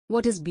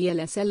What is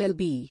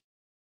BLSLLB?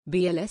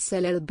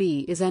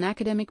 BLSLLB is an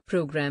academic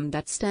program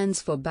that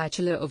stands for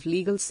Bachelor of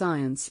Legal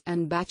Science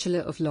and Bachelor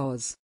of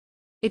Laws.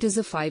 It is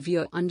a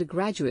 5-year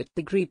undergraduate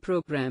degree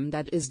program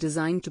that is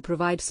designed to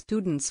provide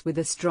students with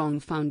a strong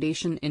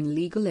foundation in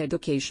legal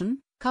education,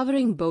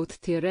 covering both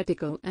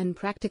theoretical and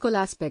practical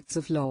aspects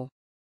of law.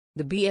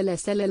 The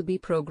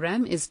BLSLLB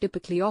program is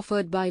typically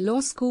offered by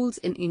law schools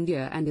in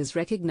India and is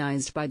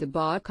recognized by the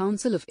Bar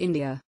Council of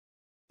India.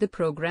 The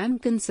program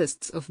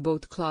consists of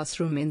both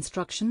classroom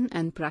instruction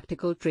and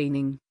practical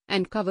training,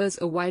 and covers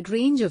a wide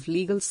range of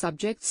legal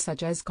subjects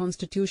such as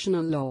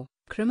constitutional law,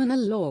 criminal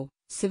law,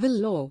 civil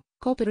law,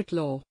 corporate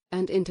law,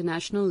 and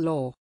international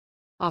law.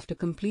 After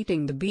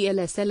completing the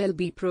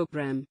BLSLLB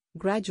program,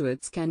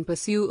 graduates can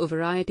pursue a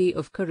variety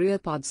of career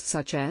paths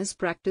such as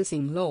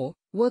practicing law,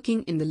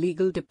 working in the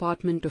legal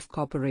department of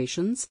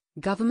corporations,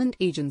 government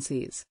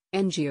agencies,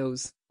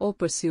 NGOs, or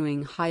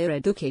pursuing higher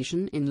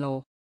education in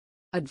law.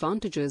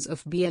 Advantages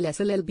of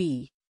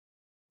BLSLLB.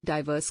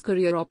 Diverse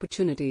career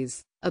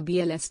opportunities. A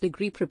BLS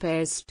degree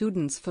prepares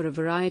students for a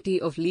variety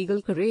of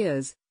legal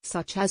careers,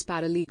 such as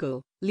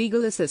paralegal,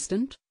 legal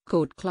assistant,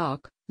 court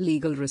clerk,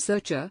 legal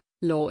researcher,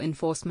 law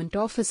enforcement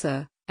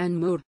officer, and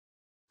more.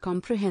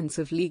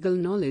 Comprehensive legal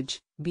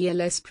knowledge.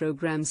 BLS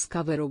programs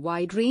cover a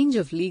wide range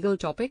of legal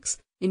topics,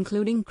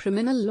 including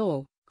criminal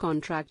law,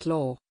 contract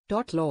law,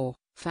 tort law,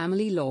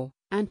 family law,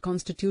 and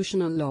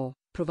constitutional law,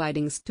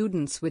 providing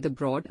students with a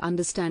broad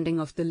understanding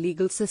of the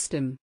legal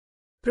system.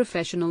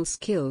 Professional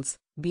skills.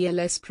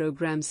 BLS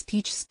programs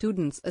teach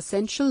students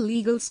essential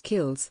legal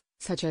skills,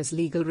 such as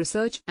legal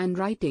research and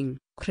writing,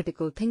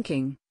 critical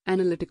thinking,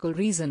 analytical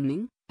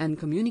reasoning, and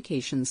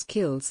communication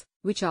skills,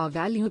 which are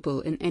valuable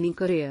in any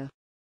career.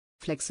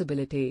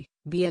 Flexibility.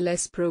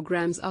 BLS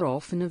programs are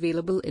often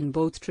available in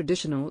both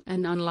traditional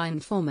and online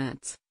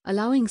formats,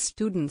 allowing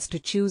students to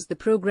choose the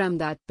program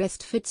that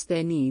best fits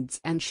their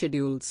needs and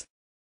schedules.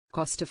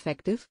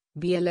 Cost-effective.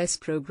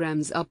 BLS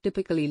programs are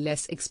typically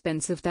less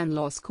expensive than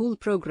law school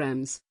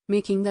programs,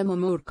 making them a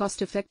more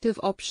cost-effective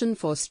option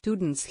for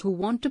students who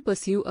want to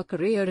pursue a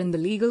career in the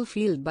legal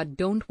field but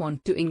don't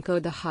want to incur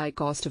the high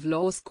cost of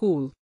law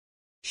school.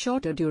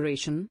 Shorter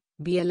duration.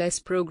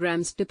 BLS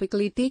programs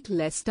typically take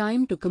less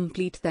time to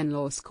complete than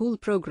law school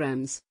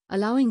programs,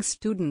 allowing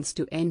students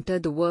to enter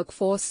the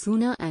workforce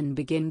sooner and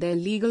begin their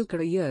legal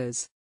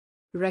careers.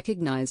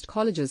 Recognized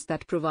colleges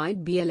that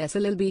provide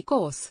BLSLLB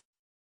course.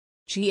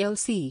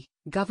 GLC,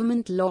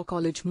 Government Law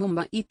College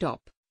Mumbai Top.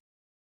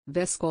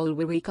 Veskol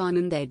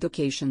Vivekanand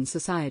Education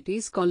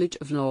Society's College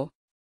of Law.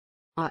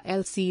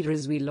 RLC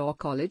Rizvi Law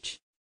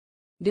College.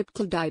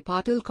 Dipkal Dai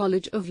Patil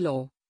College of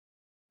Law.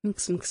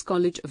 MXMX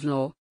College of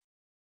Law.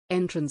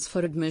 Entrance for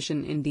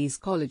admission in these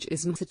colleges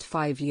is must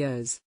 5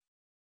 years.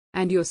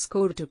 And your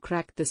score to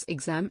crack this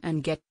exam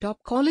and get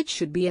top college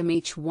should be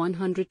MH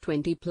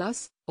 120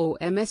 plus or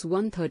MS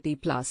 130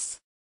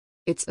 plus.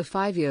 It's a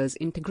 5 years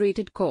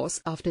integrated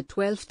course after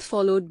 12th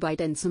followed by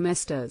 10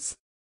 semesters.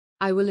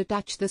 I will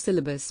attach the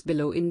syllabus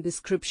below in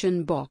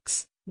description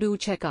box. Do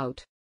check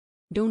out.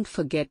 Don't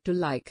forget to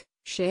like,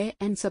 share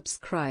and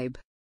subscribe.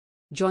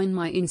 Join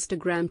my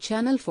Instagram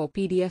channel for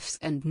PDFs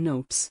and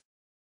notes.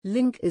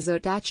 Link is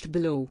attached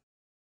below.